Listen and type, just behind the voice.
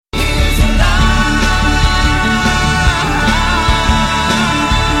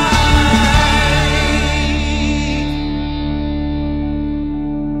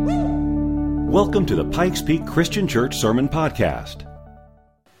Welcome to the Pikes Peak Christian Church Sermon Podcast.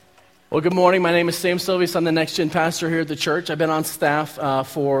 Well, good morning. My name is Sam Silvius. I'm the Next Gen pastor here at the church. I've been on staff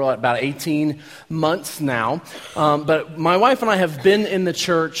for about 18 months now. But my wife and I have been in the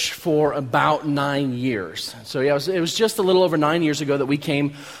church for about 9 years. So yeah, it was just a little over 9 years ago that we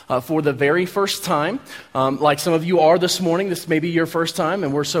came for the very first time. Like some of you are this morning, this may be your first time,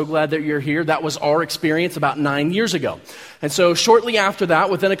 and we're so glad that you're here. That was our experience about 9 years ago. And so shortly after that,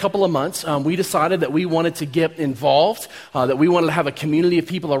 within a couple of months, we decided that we wanted to get involved, that we wanted to have a community of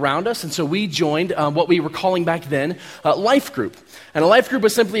people around us. And so we joined what we were calling back then Life Group. And a life group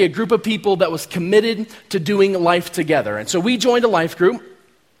was simply a group of people that was committed to doing life together. And so we joined a life group.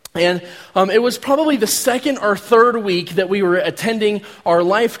 And it was probably the second or third week that we were attending our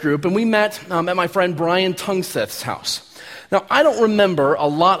life group. And we met at my friend Brian Tungseth's house. Now, I don't remember a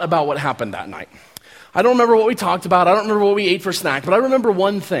lot about what happened that night. I don't remember what we talked about. I don't remember what we ate for snack. But I remember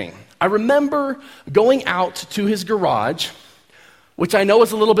one thing. I remember going out to his garage, which I know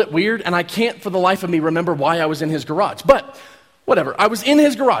is a little bit weird, and I can't for the life of me remember why I was in his garage. But whatever, I was in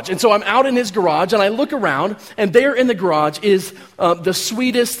his garage, and so I'm out in his garage, and I look around, and there in the garage is the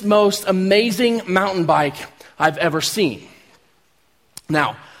sweetest, most amazing mountain bike I've ever seen.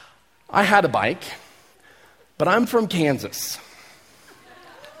 Now, I had a bike, but I'm from Kansas.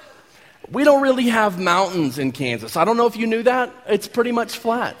 We don't really have mountains in Kansas. I don't know if you knew that. It's pretty much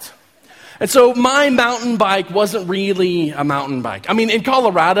flat. And so my mountain bike wasn't really a mountain bike. I mean, in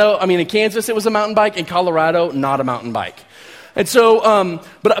Kansas, it was a mountain bike. In Colorado, not a mountain bike. And so,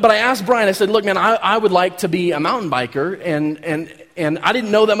 but I asked Brian, I said, look, man, I would like to be a mountain biker. And I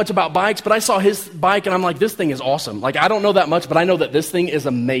didn't know that much about bikes, but I saw his bike and I'm like, this thing is awesome. Like, I don't know that much, but I know that this thing is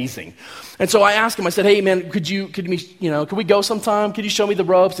amazing. And so I asked him, I said, hey man, could we go sometime? Could you show me the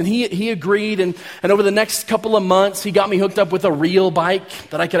ropes? And he agreed. And over the next couple of months, he got me hooked up with a real bike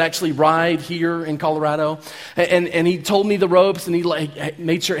that I could actually ride here in Colorado. And he told me the ropes and he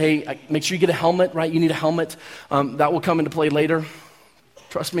made sure, hey, make sure you get a helmet, right? You need a helmet. That will come into play later.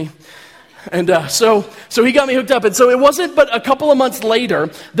 Trust me. And so he got me hooked up. And so it wasn't but a couple of months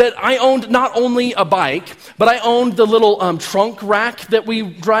later that I owned not only a bike, but I owned the little trunk rack that we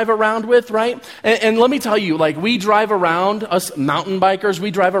drive around with, right? And let me tell you, like, we drive around, us mountain bikers,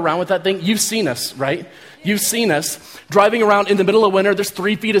 we drive around with that thing. You've seen us, right? You've seen us driving around in the middle of winter. There's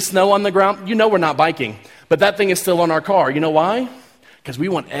 3 feet of snow on the ground. You know we're not biking, but that thing is still on our car. You know why? Because we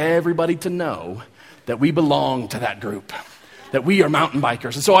want everybody to know that we belong to that group, that we are mountain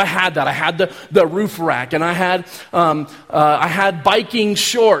bikers. And so I had that. I had the roof rack, and I had biking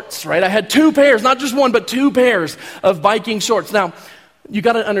shorts, right? I had 2 pairs, not just one, but 2 pairs of biking shorts. Now, you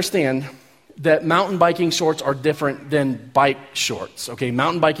got to understand that mountain biking shorts are different than bike shorts, okay?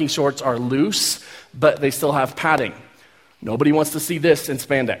 Mountain biking shorts are loose, but they still have padding. Nobody wants to see this in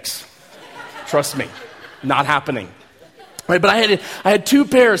spandex. Trust me, not happening. Right, but I had 2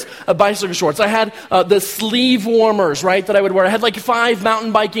 pairs of bicycle shorts. I had the sleeve warmers, right, that I would wear. I had like 5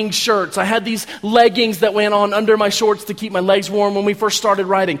 mountain biking shirts. I had these leggings that went on under my shorts to keep my legs warm when we first started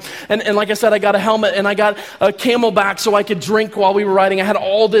riding. And like I said, I got a helmet and I got a Camelback so I could drink while we were riding. I had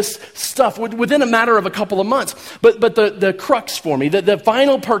all this stuff within a matter of a couple of months. But the crux for me, the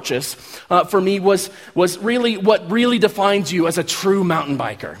final purchase for me was really what really defines you as a true mountain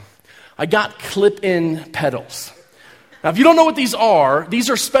biker. I got clip-in pedals. Now, if you don't know what these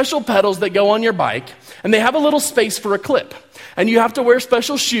are special pedals that go on your bike, and they have a little space for a clip. And you have to wear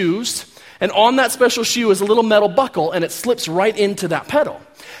special shoes, and on that special shoe is a little metal buckle, and it slips right into that pedal.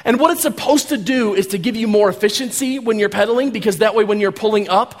 And what it's supposed to do is to give you more efficiency when you're pedaling, because that way when you're pulling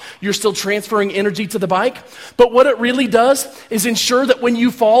up, you're still transferring energy to the bike. But what it really does is ensure that when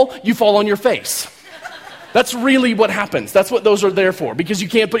you fall on your face. That's really what happens. That's what those are there for, because you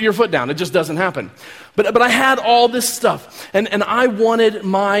can't put your foot down. It just doesn't happen. But I had all this stuff, and I wanted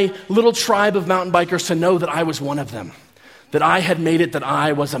my little tribe of mountain bikers to know that I was one of them, that I had made it, that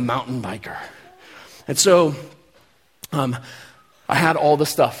I was a mountain biker. And so I had all the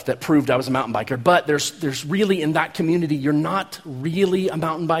stuff that proved I was a mountain biker, but there's really, in that community, you're not really a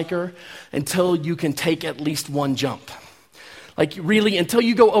mountain biker until you can take at least one jump. Like, really, until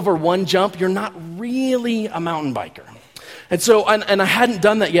you go over one jump, you're not really a mountain biker. And so, and I hadn't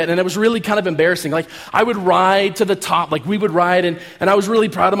done that yet, and it was really kind of embarrassing. Like, I would ride to the top, like we would ride, and I was really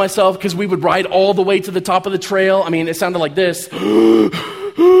proud of myself because we would ride all the way to the top of the trail. I mean, it sounded like this. But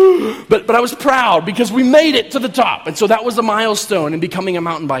I was proud because we made it to the top. And so that was a milestone in becoming a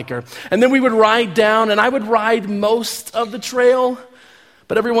mountain biker. And then we would ride down, and I would ride most of the trail.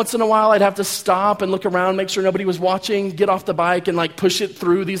 But every once in a while, I'd have to stop and look around, make sure nobody was watching, get off the bike and like push it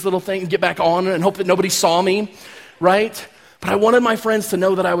through these little things, get back on and hope that nobody saw me, right? But I wanted my friends to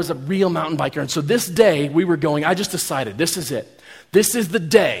know that I was a real mountain biker. And so this day we were going, I just decided, this is it. This is the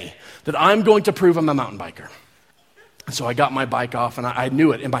day that I'm going to prove I'm a mountain biker. And so I got my bike off, and I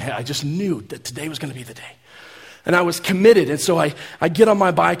knew it in my head. I just knew that today was going to be the day. And I was committed. And so I get on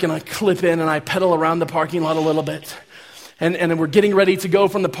my bike, and I clip in, and I pedal around the parking lot a little bit. And we're getting ready to go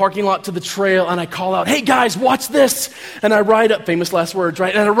from the parking lot to the trail, and I call out, hey guys, watch this. And I ride up, famous last words,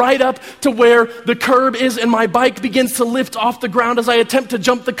 right? And I ride up to where the curb is, and my bike begins to lift off the ground as I attempt to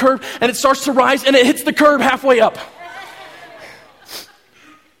jump the curb, and it starts to rise, and it hits the curb halfway up.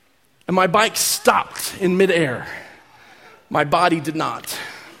 And my bike stopped in midair. My body did not.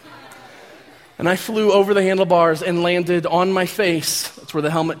 And I flew over the handlebars and landed on my face. That's where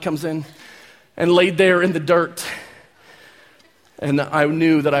the helmet comes in. And laid there in the dirt. And I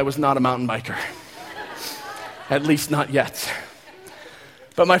knew that I was not a mountain biker. At least not yet.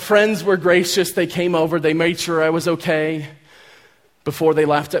 But my friends were gracious. They came over. They made sure I was okay before they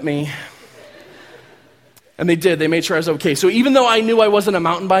laughed at me. And they did. They made sure I was okay. So even though I knew I wasn't a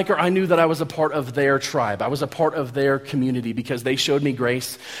mountain biker, I knew that I was a part of their tribe. I was a part of their community because they showed me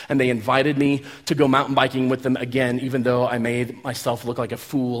grace and they invited me to go mountain biking with them again, even though I made myself look like a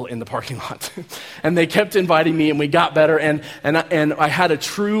fool in the parking lot. And they kept inviting me, and we got better, and I had a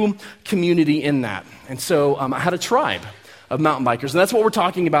true community in that. And so I had a tribe of mountain bikers. And that's what we're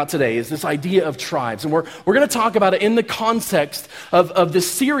talking about today, is this idea of tribes. And we're going to talk about it in the context of this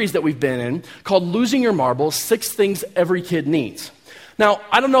series that we've been in called Losing Your Marbles, 6 Things Every Kid Needs. Now,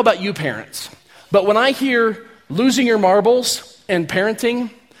 I don't know about you parents, but when I hear losing your marbles and parenting,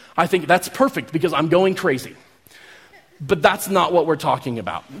 I think that's perfect because I'm going crazy. But that's not what we're talking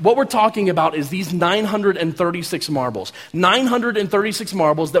about. What we're talking about is these 936 marbles. 936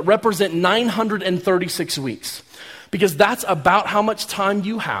 marbles that represent 936 weeks. Because that's about how much time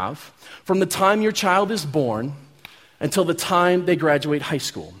you have from the time your child is born until the time they graduate high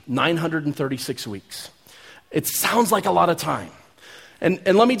school. 936 weeks. It sounds like a lot of time. And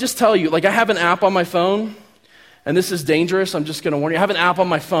let me just tell you, like, I have an app on my phone, and this is dangerous. I'm just going to warn you. I have an app on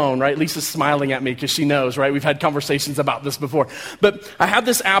my phone, right? Lisa's smiling at me because she knows, right? We've had conversations about this before. But I have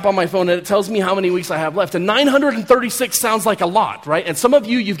this app on my phone, and it tells me how many weeks I have left. And 936 sounds like a lot, right? And some of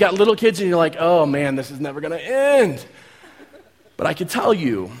you, you've got little kids, and you're like, oh, man, this is never going to end. But I can tell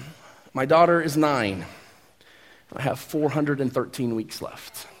you, my daughter is 9. I have 413 weeks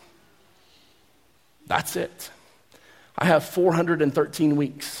left. That's it. I have 413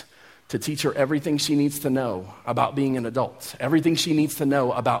 weeks to teach her everything she needs to know about being an adult, everything she needs to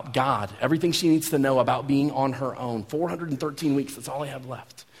know about God, everything she needs to know about being on her own. 413 weeks, that's all I have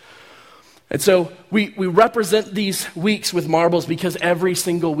left. And so we represent these weeks with marbles because every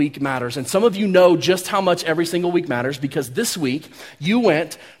single week matters. And some of you know just how much every single week matters because this week you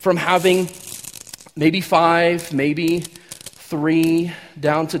went from having maybe 5, maybe 3,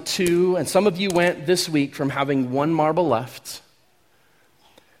 down to 2. And some of you went this week from having 1 marble left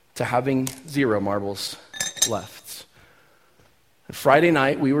to having 0 marbles left. And Friday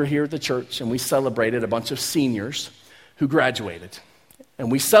night, we were here at the church, and we celebrated a bunch of seniors who graduated.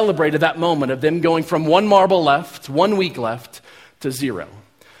 And we celebrated that moment of them going from 1 marble left, 1 week left, to 0.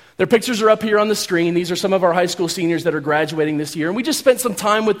 Their pictures are up here on the screen. These are some of our high school seniors that are graduating this year. And we just spent some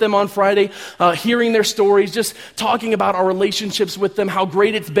time with them on Friday, hearing their stories, just talking about our relationships with them, how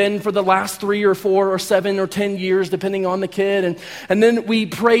great it's been for the last 3 or 4 or 7 or 10 years, depending on the kid. And then we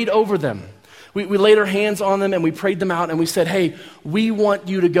prayed over them. We laid our hands on them and we prayed them out and we said, hey, we want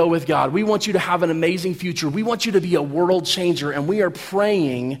you to go with God. We want you to have an amazing future. We want you to be a world changer, and we are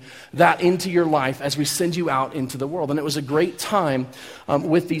praying that into your life as we send you out into the world. And it was a great time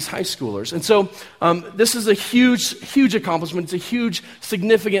with these high schoolers. And so this is a huge, huge accomplishment. It's a huge,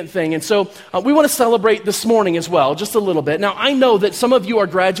 significant thing. And so we want to celebrate this morning as well, just a little bit. Now, I know that some of you are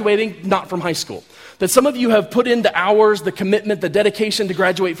graduating not from high school. That some of you have put in the hours, the commitment, the dedication to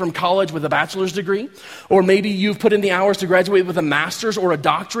graduate from college with a bachelor's degree. Or maybe you've put in the hours to graduate with a master's or a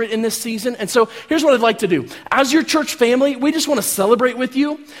doctorate in this season. And so here's what I'd like to do. As your church family, we just want to celebrate with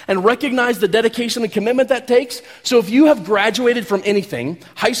you and recognize the dedication and commitment that takes. So if you have graduated from anything,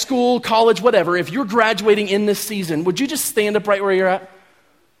 high school, college, whatever, if you're graduating in this season, would you just stand up right where you're at?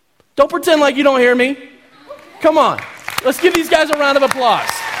 Don't pretend like you don't hear me. Come on. Let's give these guys a round of applause.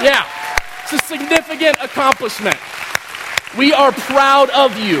 Yeah. It's a significant accomplishment. We are proud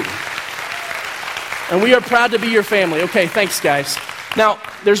of you. And we are proud to be your family. Okay, thanks, guys. Now,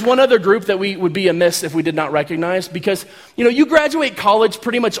 there's one other group that we would be amiss if we did not recognize because, you graduate college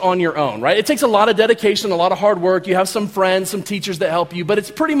pretty much on your own, right? It takes a lot of dedication, a lot of hard work. You have some friends, some teachers that help you, but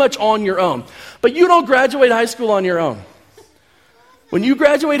it's pretty much on your own. But you don't graduate high school on your own. When you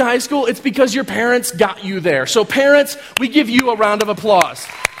graduate high school, it's because your parents got you there. So parents, we give you a round of applause.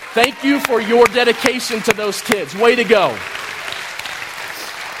 Thank you for your dedication to those kids. Way to go.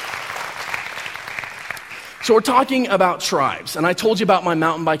 So we're talking about tribes, and I told you about my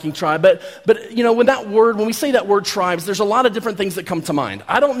mountain biking tribe, but you know, when we say that word tribes, there's a lot of different things that come to mind.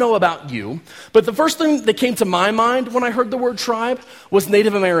 I don't know about you, but the first thing that came to my mind when I heard the word tribe was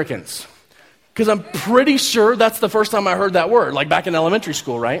Native Americans. Because I'm pretty sure that's the first time I heard that word, like back in elementary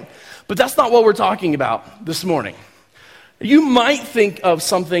school, right? But that's not what we're talking about this morning. You might think of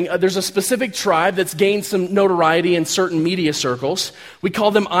something, there's a specific tribe that's gained some notoriety in certain media circles. We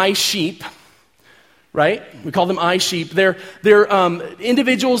call them I-Sheep. Right? We call them I-Sheep. They're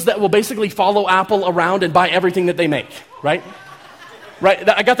individuals that will basically follow Apple around and buy everything that they make, right? Right?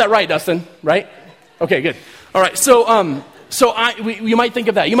 I got that right, Dustin, right? Okay, good. All right, you might think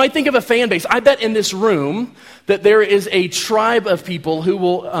of that. You might think of a fan base. I bet in this room that there is a tribe of people who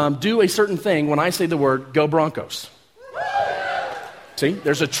will do a certain thing when I say the word, go Broncos. See,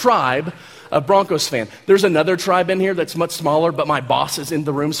 there's a tribe of Broncos fan. There's another tribe in here that's much smaller, but my boss is in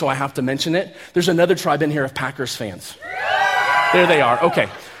the room, so I have to mention it. There's another tribe in here of Packers fans. There they are. Okay.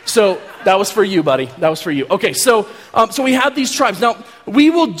 So that was for you, buddy. That was for you. Okay, so we have these tribes. Now, we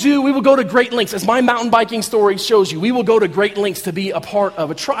will go to great lengths. As my mountain biking story shows you, we will go to great lengths to be a part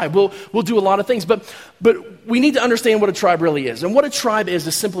of a tribe. We'll do a lot of things, but we need to understand what a tribe really is. And what a tribe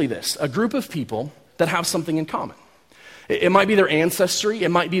is simply this: a group of people that have something in common. It might be their ancestry,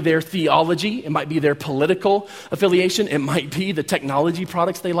 it might be their theology, it might be their political affiliation, it might be the technology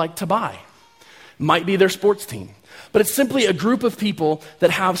products they like to buy, it might be their sports team. But it's simply a group of people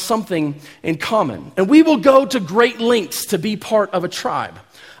that have something in common. And we will go to great lengths to be part of a tribe.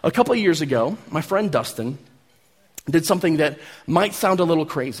 A couple of years ago, my friend Dustin did something that might sound a little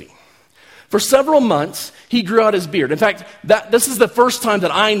crazy. For several months, he grew out his beard. In fact, this is the first time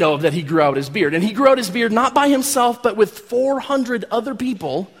that I know of that he grew out his beard. And he grew out his beard not by himself, but with 400 other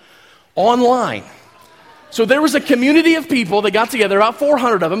people online. So there was a community of people that got together, about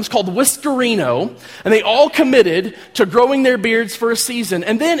 400 of them. It's called Whiskerino. And they all committed to growing their beards for a season.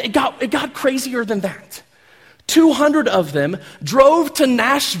 And then it got crazier than that. 200 of them drove to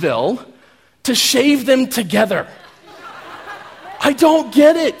Nashville to shave them together. I don't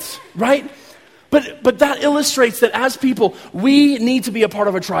get it, right? But that illustrates that as people, we need to be a part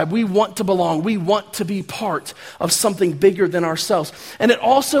of a tribe. We want to belong. We want to be part of something bigger than ourselves. And it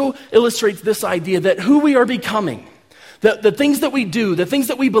also illustrates this idea that who we are becoming, the things that we do, the things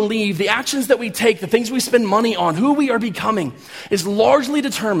that we believe, the actions that we take, the things we spend money on, who we are becoming is largely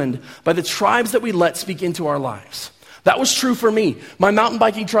determined by the tribes that we let speak into our lives. That was true for me. My mountain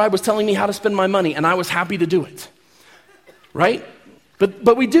biking tribe was telling me how to spend my money, and I was happy to do it, right?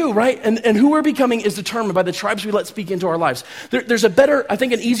 But we do, right? And who we're becoming is determined by the tribes we let speak into our lives. There's a better, I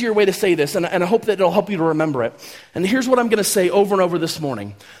think an easier way to say this, and I hope that it'll help you to remember it. And here's what I'm going to say over and over this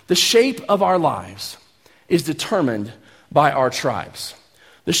morning. The shape of our lives is determined by our tribes.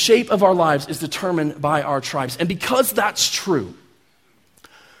 The shape of our lives is determined by our tribes. And because that's true,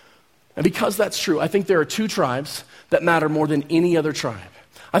 I think there are two tribes that matter more than any other tribe.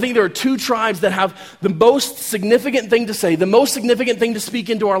 I think there are two tribes that have the most significant thing to say, the most significant thing to speak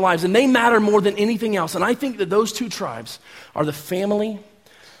into our lives, and they matter more than anything else. And I think that those two tribes are the family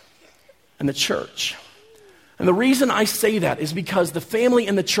and the church. And the reason I say that is because the family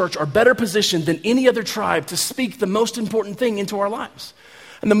and the church are better positioned than any other tribe to speak the most important thing into our lives.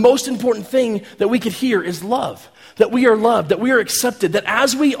 And the most important thing that we could hear is love. That we are loved, that we are accepted, that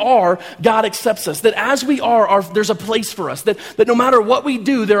as we are, God accepts us, that as we are there's a place for us, that no matter what we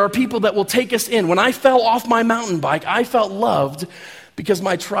do, there are people that will take us in. When I fell off my mountain bike, I felt loved because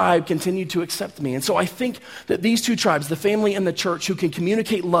my tribe continued to accept me. And so I think that these two tribes, the family and the church, who can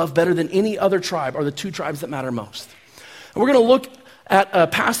communicate love better than any other tribe, are the two tribes that matter most. And we're going to look at a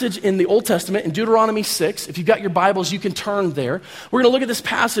passage in the Old Testament, in Deuteronomy 6. If you've got your Bibles, you can turn there. We're going to look at this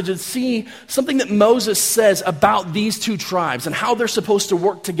passage and see something that Moses says about these two tribes and how they're supposed to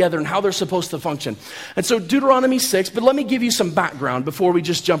work together and how they're supposed to function. And so Deuteronomy 6, but let me give you some background before we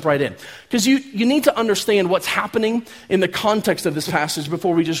just jump right in. Because you need to understand what's happening in the context of this passage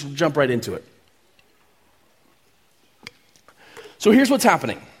before we just jump right into it. So here's what's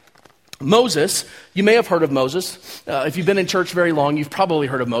happening. Moses, you may have heard of Moses. If you've been in church very long, you've probably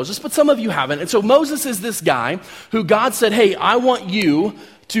heard of Moses, but some of you haven't. And so Moses is this guy who God said, hey, I want you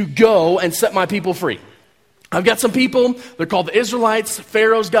to go and set my people free. I've got some people, they're called the Israelites.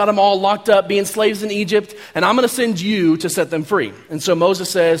 Pharaoh's got them all locked up, being slaves in Egypt, and I'm going to send you to set them free. And so Moses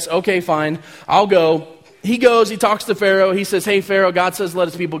says, okay, fine, I'll go. He goes, he talks to Pharaoh. He says, hey, Pharaoh, God says let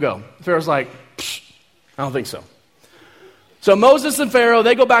his people go. Pharaoh's like, I don't think so. So Moses and Pharaoh,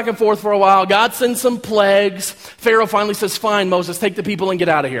 they go back and forth for a while. God sends some plagues. Pharaoh finally says, fine, Moses, take the people and get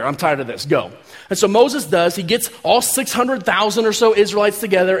out of here. I'm tired of this. Go. And so Moses does. He gets all 600,000 or so Israelites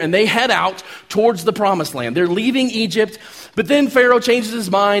together, and they head out towards the promised land. They're leaving Egypt, but then Pharaoh changes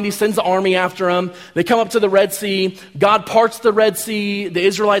his mind. He sends the army after them. They come up to the Red Sea. God parts the Red Sea. The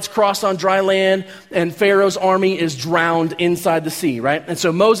Israelites cross on dry land, and Pharaoh's army is drowned inside the sea, right? And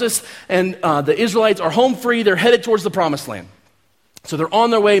so Moses and the Israelites are home free. They're headed towards the promised land. So they're on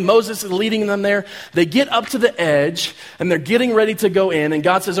their way. Moses is leading them there. They get up to the edge, and they're getting ready to go in. And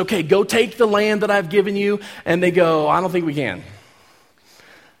God says, okay, go take the land that I've given you. And they go, I don't think we can.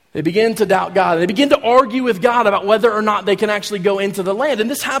 They begin to doubt God. They begin to argue with God about whether or not they can actually go into the land. And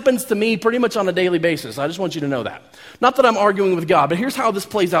this happens to me pretty much on a daily basis. I just want you to know that. Not that I'm arguing with God, but here's how this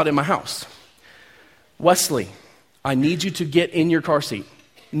plays out in my house. Wesley, I need you to get in your car seat.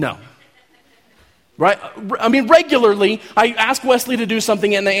 No. Right? I mean, regularly, I ask Wesley to do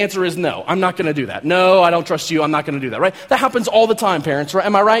something, and the answer is no. I'm not going to do that. No, I don't trust you. I'm not going to do that, right? That happens all the time, parents, right?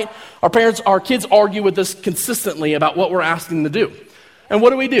 Am I right? Our kids argue with us consistently about what we're asking them to do. And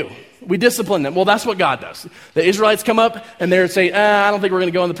what do? We discipline them. Well, that's what God does. The Israelites come up, and they're saying, I don't think we're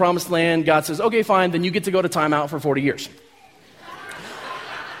going to go in the promised land. God says, okay, fine, then you get to go to timeout for 40 years.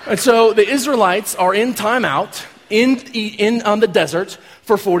 And so the Israelites are in timeout in on the desert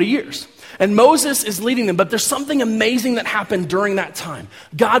for 40 years. And Moses is leading them, but there's something amazing that happened during that time.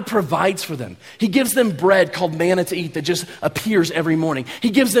 God provides for them. He gives them bread called manna to eat that just appears every morning. He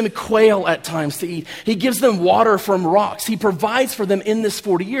gives them quail at times to eat. He gives them water from rocks. He provides for them in this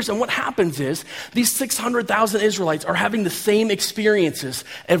 40 years. And what happens is these 600,000 Israelites are having the same experiences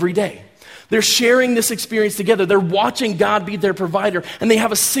every day. They're sharing this experience together. They're watching God be their provider. And they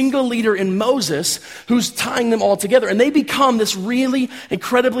have a single leader in Moses who's tying them all together. And they become this really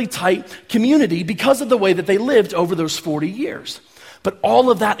incredibly tight community because of the way that they lived over those 40 years. But all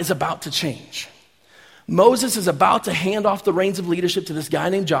of that is about to change. Moses is about to hand off the reins of leadership to this guy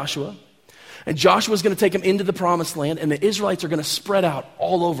named Joshua. And Joshua's going to take them into the promised land, and the Israelites are going to spread out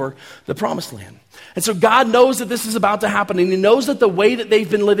all over the promised land. And so God knows that this is about to happen, and he knows that the way that they've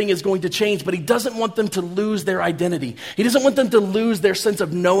been living is going to change, but he doesn't want them to lose their identity. He doesn't want them to lose their sense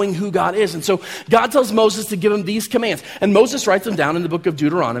of knowing who God is. And so God tells Moses to give them these commands. And Moses writes them down in the book of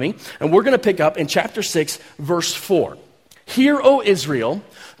Deuteronomy, and we're going to pick up in chapter 6, verse 4. Hear, O Israel,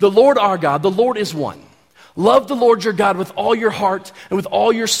 the Lord our God, the Lord is one. Love the Lord your God with all your heart and with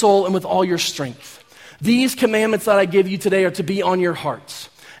all your soul and with all your strength. These commandments that I give you today are to be on your hearts.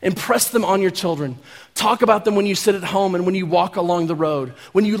 Impress them on your children. Talk about them when you sit at home and when you walk along the road,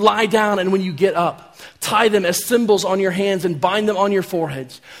 when you lie down and when you get up. Tie them as symbols on your hands and bind them on your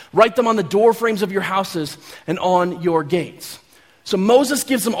foreheads. Write them on the door frames of your houses and on your gates. So Moses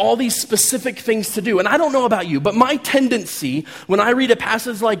gives them all these specific things to do. And I don't know about you, but my tendency when I read a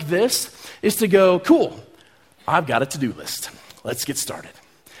passage like this is to go, cool, I've got a to-do list. Let's get started.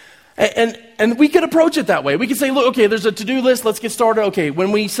 And we could approach it that way. We could say, look, okay, there's a to-do list. Let's get started. Okay,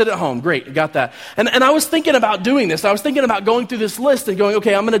 when we sit at home, great, got that. And I was thinking about doing this. I was thinking about going through this list and going,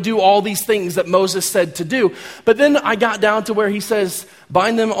 okay, I'm going to do all these things that Moses said to do. But then I got down to where he says,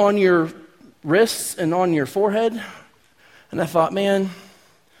 bind them on your wrists and on your forehead. And I thought, man,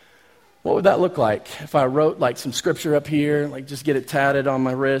 what would that look like if I wrote like some scripture up here, like just get it tatted on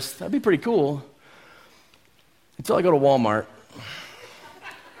my wrist? That'd be pretty cool. Until I go to Walmart.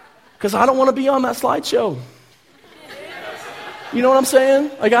 Because I don't want to be on that slideshow. You know what I'm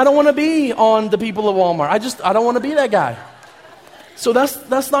saying? Like, I don't want to be on the people of Walmart. I don't want to be that guy. So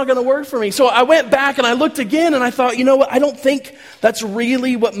that's not going to work for me. So I went back and I looked again and I thought, you know what? I don't think that's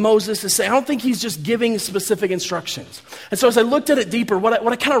really what Moses is saying. I don't think he's just giving specific instructions. And so as I looked at it deeper, what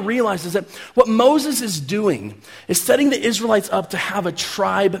I kind of realized is that what Moses is doing is setting the Israelites up to have a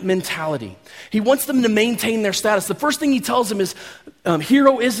tribe mentality. He wants them to maintain their status. The first thing he tells them is, Hear,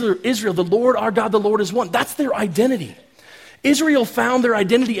 O Israel, the Lord our God, the Lord is one. That's their identity. Israel found their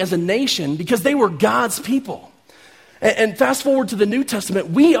identity as a nation because they were God's people. And fast forward to the New Testament,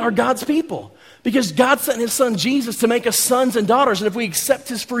 we are God's people because God sent his son Jesus to make us sons and daughters. And if we accept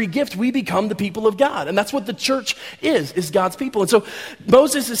his free gift, we become the people of God. And that's what the church is God's people. And so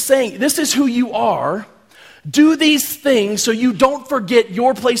Moses is saying, this is who you are. Do these things so you don't forget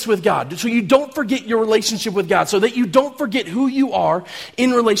your place with God, so you don't forget your relationship with God, so that you don't forget who you are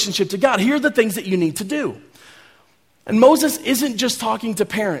in relationship to God. Here are the things that you need to do. And Moses isn't just talking to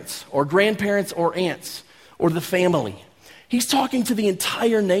parents or grandparents or aunts or the family. He's talking to the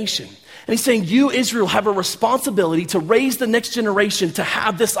entire nation. And he's saying, you, Israel, have a responsibility to raise the next generation to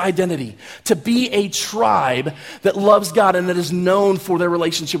have this identity, to be a tribe that loves God and that is known for their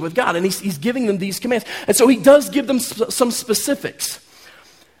relationship with God. And he's giving them these commands. And so he does give them some specifics.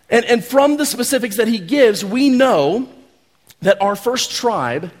 And from the specifics that he gives, we know that our first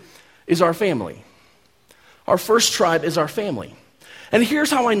tribe is our family. Our first tribe is our family. And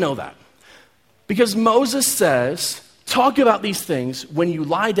here's how I know that. Because Moses says, talk about these things when you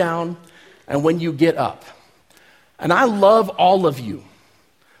lie down and when you get up. And I love all of you,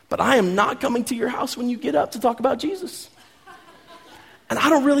 but I am not coming to your house when you get up to talk about Jesus. And I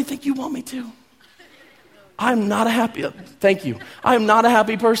don't really think you want me to. I'm not a happy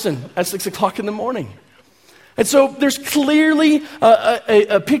person at 6 o'clock in the morning. And so there's clearly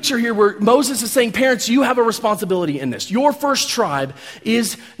a picture here where Moses is saying, parents, you have a responsibility in this. Your first tribe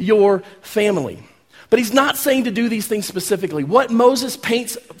is your family. But he's not saying to do these things specifically. What Moses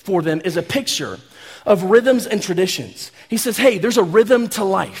paints for them is a picture of rhythms and traditions. He says, hey, there's a rhythm to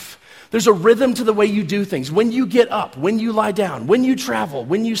life. There's a rhythm to the way you do things. When you get up, when you lie down, when you travel,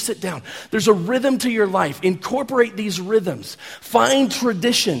 when you sit down, there's a rhythm to your life. Incorporate these rhythms. Find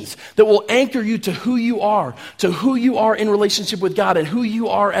traditions that will anchor you to who you are in relationship with God and who you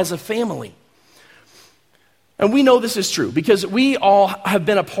are as a family. And we know this is true because we all have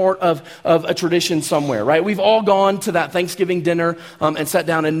been a part of a tradition somewhere, right? We've all gone to that Thanksgiving dinner and sat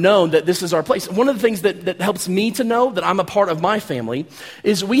down and known that this is our place. One of the things that helps me to know that I'm a part of my family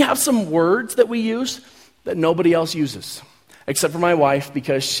is we have some words that we use that nobody else uses, except for my wife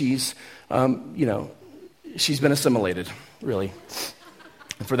because she's been assimilated, really.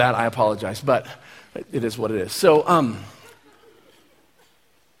 And for that, I apologize, but it is what it is. So,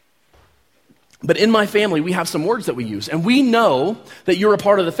 but in my family, we have some words that we use. And we know that you're a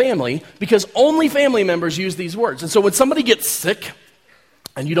part of the family because only family members use these words. And so when somebody gets sick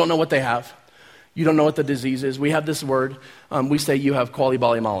and you don't know what they have, you don't know what the disease is, we have this word. We say you have quali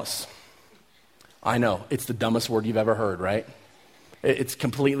bali malis. I know, it's the dumbest word you've ever heard, right? It's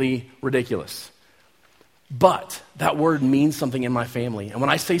completely ridiculous. But that word means something in my family. And when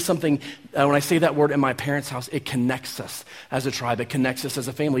I say that word in my parents' house, it connects us as a tribe. It connects us as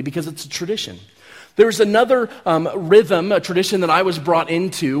a family because it's a tradition. There's another rhythm, a tradition that I was brought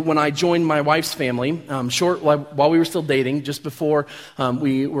into when I joined my wife's family, while we were still dating, just before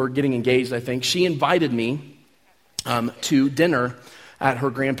we were getting engaged, I think. She invited me to dinner at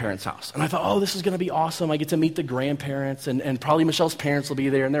her grandparents' house. And I thought, this is going to be awesome. I get to meet the grandparents, and probably Michelle's parents will be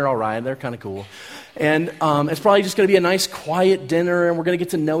there, and they're all right. They're kind of cool. And it's probably just going to be a nice, quiet dinner, and we're going to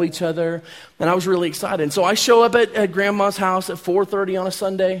get to know each other. And I was really excited. And so I show up at Grandma's house at 4:30 on a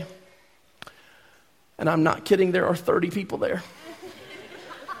Sunday, and I'm not kidding, there are 30 people there.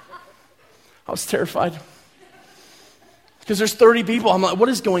 I was terrified. Because there's 30 people. I'm like, what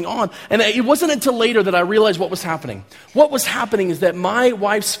is going on? And it wasn't until later that I realized what was happening. What was happening is that my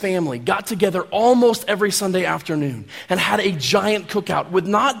wife's family got together almost every Sunday afternoon and had a giant cookout with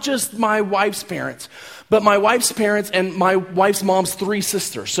not just my wife's parents, but my wife's parents and my wife's mom's 3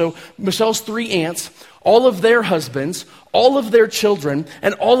 sisters. So Michelle's 3 aunts, all of their husbands, all of their children,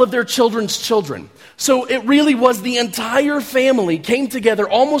 and all of their children's children. So it really was the entire family came together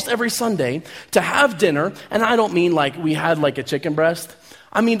almost every Sunday to have dinner. And I don't mean like we had like a chicken breast.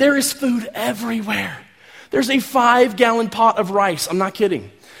 I mean, there is food everywhere. There's a 5-gallon pot of rice. I'm not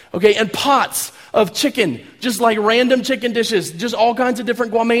kidding. Okay, and pots of chicken, just like random chicken dishes, just all kinds of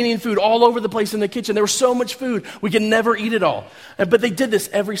different Guamanian food all over the place in the kitchen. There was so much food, we could never eat it all. But they did this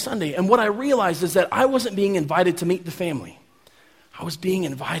every Sunday. And what I realized is that I wasn't being invited to meet the family. I was being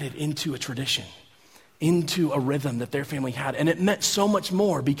invited into a tradition, into a rhythm that their family had. And it meant so much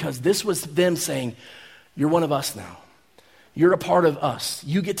more because this was them saying, you're one of us now. You're a part of us.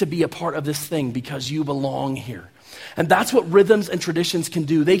 You get to be a part of this thing because you belong here. And that's what rhythms and traditions can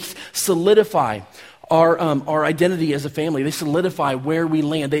do. They solidify our identity as a family. They solidify where we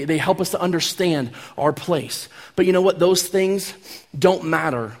land. They help us to understand our place. But you know what? Those things don't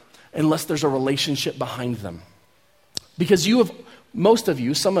matter unless there's a relationship behind them. Because most of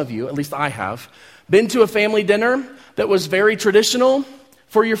you, some of you, at least I have, been to a family dinner that was very traditional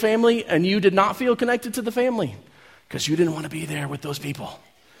for your family and you did not feel connected to the family because you didn't want to be there with those people.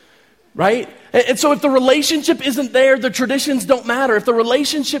 Right? And so if the relationship isn't there, the traditions don't matter. If the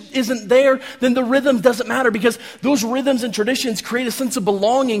relationship isn't there, then the rhythm doesn't matter because those rhythms and traditions create a sense of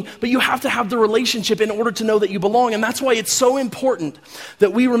belonging, but you have to have the relationship in order to know that you belong. And that's why it's so important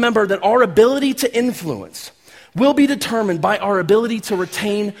that we remember that our ability to influence will be determined by our ability to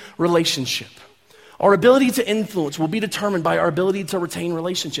retain relationship. Our ability to influence will be determined by our ability to retain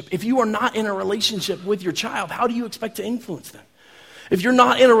relationship. If you are not in a relationship with your child, how do you expect to influence them? If you're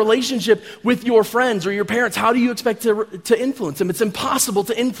not in a relationship with your friends or your parents, how do you expect to influence them? It's impossible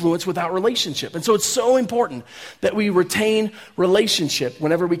to influence without relationship. And so it's so important that we retain relationship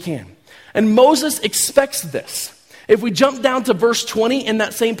whenever we can. And Moses expects this. If we jump down to verse 20 in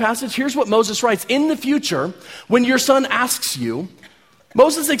that same passage, here's what Moses writes. In the future, when your son asks you,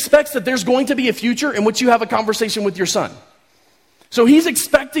 Moses expects that there's going to be a future in which you have a conversation with your son. So he's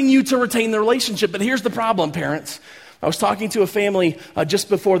expecting you to retain the relationship. But here's the problem, parents. I was talking to a family just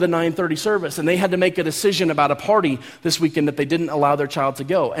before the 9:30 service, and they had to make a decision about a party this weekend that they didn't allow their child to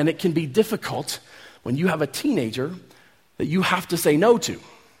go. And it can be difficult when you have a teenager that you have to say no to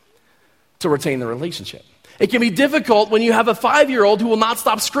retain the relationship. It can be difficult when you have a 5-year-old who will not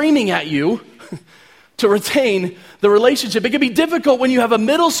stop screaming at you to retain the relationship. It can be difficult when you have a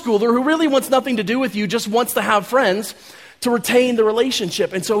middle schooler who really wants nothing to do with you, just wants to have friends, to retain the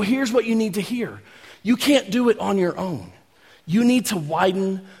relationship. And so here's what you need to hear. You can't do it on your own. You need to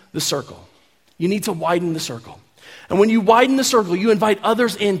widen the circle. You need to widen the circle. And when you widen the circle, you invite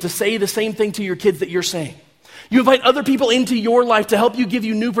others in to say the same thing to your kids that you're saying. You invite other people into your life to help you give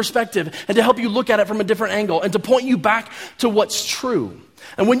you new perspective and to help you look at it from a different angle and to point you back to what's true.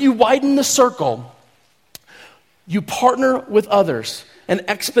 And when you widen the circle, you partner with others and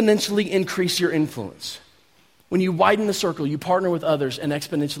exponentially increase your influence. When you widen the circle, you partner with others and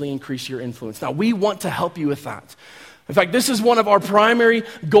exponentially increase your influence. Now, we want to help you with that. In fact, this is one of our primary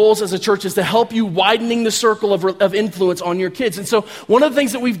goals as a church, is to help you widening the circle of influence on your kids. And so one of the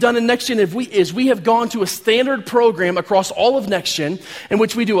things that we've done in NextGen is we have gone to a standard program across all of NextGen in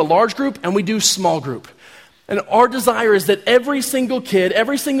which we do a large group and we do small group. And our desire is that every single kid,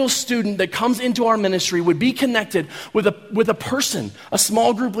 every single student that comes into our ministry would be connected with a person, a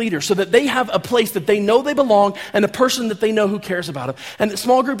small group leader, so that they have a place that they know they belong and a person that they know who cares about them. And the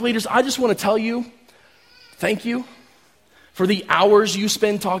small group leaders, I just want to tell you, thank you for the hours you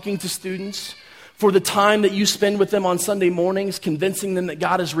spend talking to students, for the time that you spend with them on Sunday mornings, convincing them that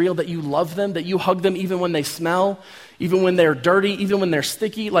God is real, that you love them, that you hug them even when they smell, even when they're dirty, even when they're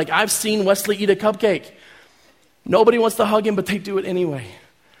sticky. Like, I've seen Wesley eat a cupcake. Nobody wants to hug him, but they do it anyway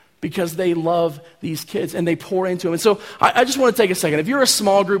because they love these kids and they pour into them. And so I just want to take a second. If you're a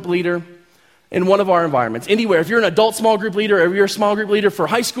small group leader in one of our environments, anywhere, if you're an adult small group leader, or if you're a small group leader for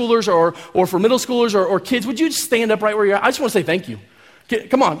high schoolers or for middle schoolers or kids, would you just stand up right where you're at? I just want to say thank you.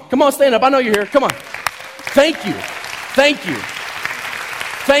 Come on, stand up. I know you're here. Come on. Thank you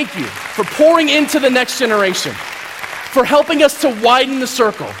for pouring into the next generation, for helping us to widen the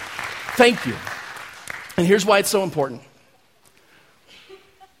circle. Thank you. And here's why it's so important.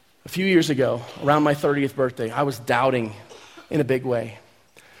 A few years ago, around my 30th birthday, I was doubting in a big way.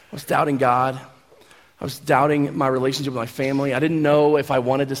 I was doubting God. I was doubting my relationship with my family. I didn't know if I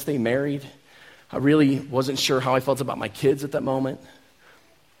wanted to stay married. I really wasn't sure how I felt about my kids at that moment.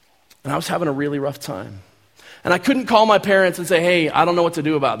 And I was having a really rough time. And I couldn't call my parents and say, hey, I don't know what to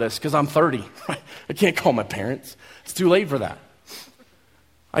do about this because I'm 30. I can't call my parents. It's too late for that.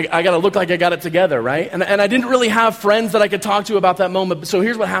 I got to look like I got it together, right? And I didn't really have friends that I could talk to about that moment. So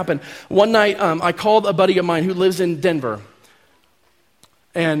here's what happened. One night, I called a buddy of mine who lives in Denver.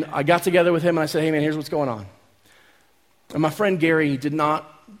 And I got together with him and I said, hey man, here's what's going on. And my friend Gary did not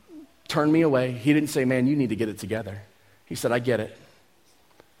turn me away. He didn't say, man, you need to get it together. He said, I get it.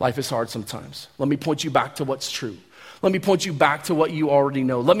 Life is hard sometimes. Let me point you back to what's true. Let me point you back to what you already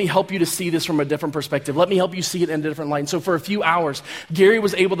know. Let me help you to see this from a different perspective. Let me help you see it in a different light. And so for a few hours, Gary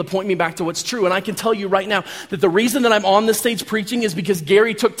was able to point me back to what's true. And I can tell you right now that the reason that I'm on this stage preaching is because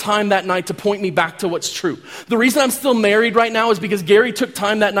Gary took time that night to point me back to what's true. The reason I'm still married right now is because Gary took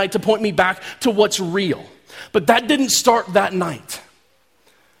time that night to point me back to what's real. But that didn't start that night.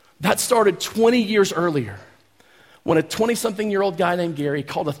 That started 20 years earlier when a 20-something-year-old guy named Gary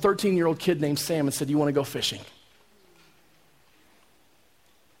called a 13-year-old kid named Sam and said, you want to go fishing?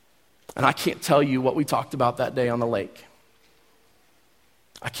 And I can't tell you what we talked about that day on the lake.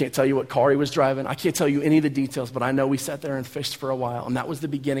 I can't tell you what car he was driving. I can't tell you any of the details, but I know we sat there and fished for a while. And that was the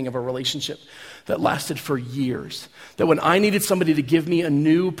beginning of a relationship that lasted for years. That when I needed somebody to give me a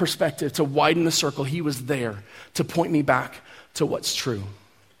new perspective, to widen the circle, he was there to point me back to what's true.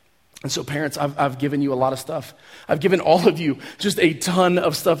 And so parents, I've given you a lot of stuff. I've given all of you just a ton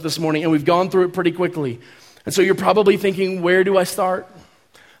of stuff this morning, and we've gone through it pretty quickly. And so you're probably thinking, where do I start?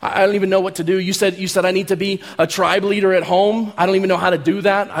 I don't even know what to do. You said I need to be a tribe leader at home. I don't even know how to do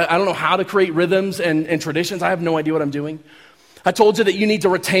that. I don't know how to create rhythms and traditions. I have no idea what I'm doing. I told you that you need to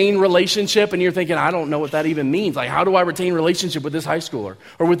retain relationship, and you're thinking, I don't know what that even means. Like, how do I retain relationship with this high schooler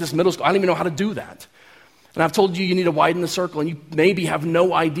or with this middle school? I don't even know how to do that. And I've told you you need to widen the circle, and you maybe have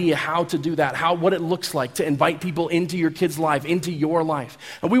no idea how to do that, what it looks like to invite people into your kid's life, into your life.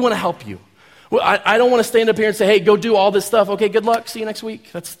 And we want to help you. Well, I don't want to stand up here and say, hey, go do all this stuff. Okay, good luck. See you next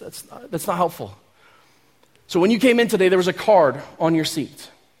week. That's not helpful. So when you came in today, there was a card on your seat.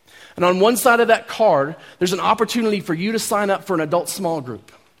 And on one side of that card, there's an opportunity for you to sign up for an adult small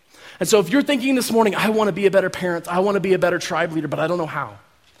group. And so if you're thinking this morning, I want to be a better parent, I want to be a better tribe leader, but I don't know how,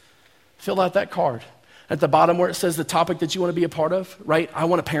 fill out that card. At the bottom where it says the topic that you want to be a part of, right? I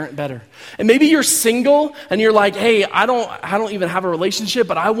want to parent better. And maybe you're single and you're like, hey, I don't even have a relationship,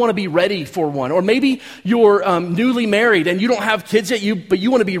 but I want to be ready for one. Or maybe you're newly married and you don't have kids yet, but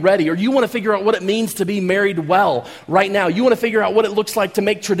you want to be ready. Or you want to figure out what it means to be married well right now. You want to figure out what it looks like to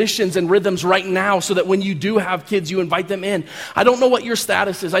make traditions and rhythms right now so that when you do have kids, you invite them in. I don't know what your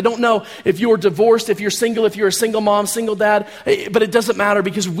status is. I don't know if you're divorced, if you're single, if you're a single mom, single dad, but it doesn't matter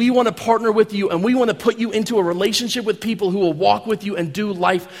because we want to partner with you and we want to put you into a relationship with people who will walk with you and do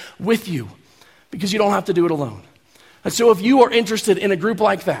life with you because you don't have to do it alone. And so if you are interested in a group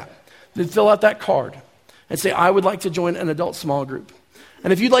like that, then fill out that card and say, I would like to join an adult small group.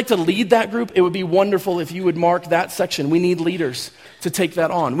 And if you'd like to lead that group, it would be wonderful if you would mark that section. We need leaders to take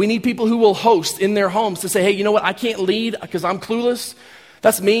that on. We need people who will host in their homes to say, hey, you know what? I can't lead because I'm clueless.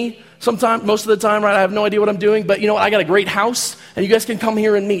 That's me. Sometimes, most of the time, right, I have no idea what I'm doing, but you know what? I got a great house, and you guys can come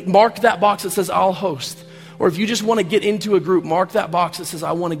here and meet. Mark that box that says, I'll host. Or if you just want to get into a group, mark that box that says,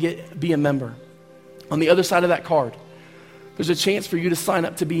 I want to be a member. On the other side of that card, there's a chance for you to sign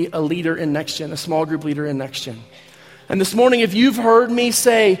up to be a leader in NextGen, a small group leader in NextGen. And this morning, if you've heard me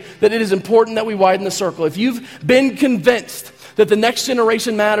say that it is important that we widen the circle, if you've been convinced that the next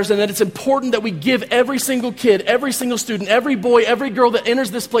generation matters and that it's important that we give every single kid, every single student, every boy, every girl that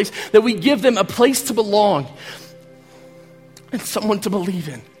enters this place, that we give them a place to belong and someone to believe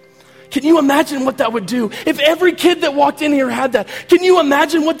in. Can you imagine what that would do? If every kid that walked in here had that, can you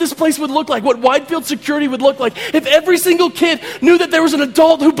imagine what this place would look like, what Widefield Security would look like? If every single kid knew that there was an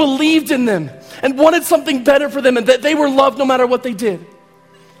adult who believed in them and wanted something better for them and that they were loved no matter what they did.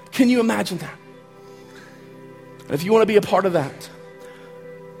 Can you imagine that? And if you want to be a part of that,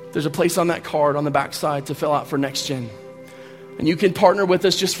 there's a place on that card on the back side to fill out for NextGen. And you can partner with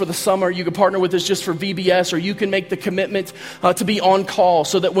us just for the summer. You can partner with us just for VBS, or you can make the commitment to be on call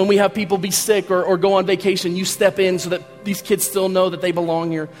so that when we have people be sick or go on vacation, you step in so that these kids still know that they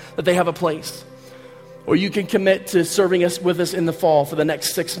belong here, that they have a place. Or you can commit to serving us with us in the fall for the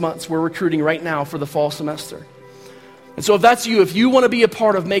next 6 months. We're recruiting right now for the fall semester. And so if that's you, if you want to be a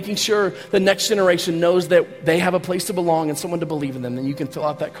part of making sure the next generation knows that they have a place to belong and someone to believe in them, then you can fill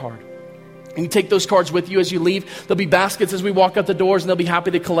out that card. And you take those cards with you as you leave. There'll be baskets as we walk out the doors, and they'll be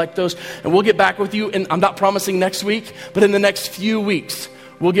happy to collect those. And we'll get back with you, and I'm not promising next week, but in the next few weeks,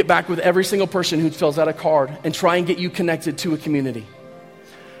 we'll get back with every single person who fills out a card and try and get you connected to a community.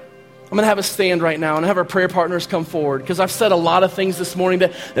 I'm going to have a stand right now and have our prayer partners come forward because I've said a lot of things this morning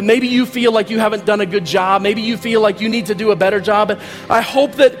that maybe you feel like you haven't done a good job. Maybe you feel like you need to do a better job. But I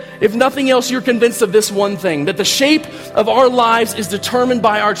hope that if nothing else, you're convinced of this one thing, that the shape of our lives is determined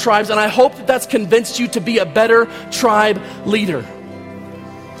by our tribes. And I hope that that's convinced you to be a better tribe leader.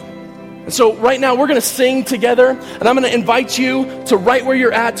 And so right now we're going to sing together, and I'm going to invite you to right where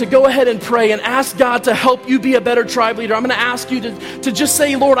you're at to go ahead and pray and ask God to help you be a better tribe leader. I'm going to ask you to just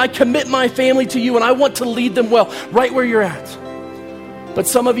say, Lord, I commit my family to you and I want to lead them well right where you're at. But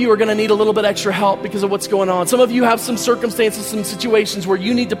some of you are going to need a little bit extra help because of what's going on. Some of you have some circumstances, some situations where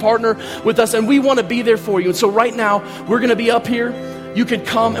you need to partner with us, and we want to be there for you. And so right now we're going to be up here. You could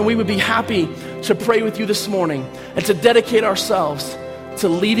come and we would be happy to pray with you this morning and to dedicate ourselves to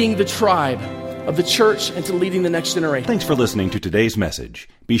leading the tribe of the church and to leading the next generation. Thanks for listening to today's message.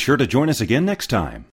 Be sure to join us again next time.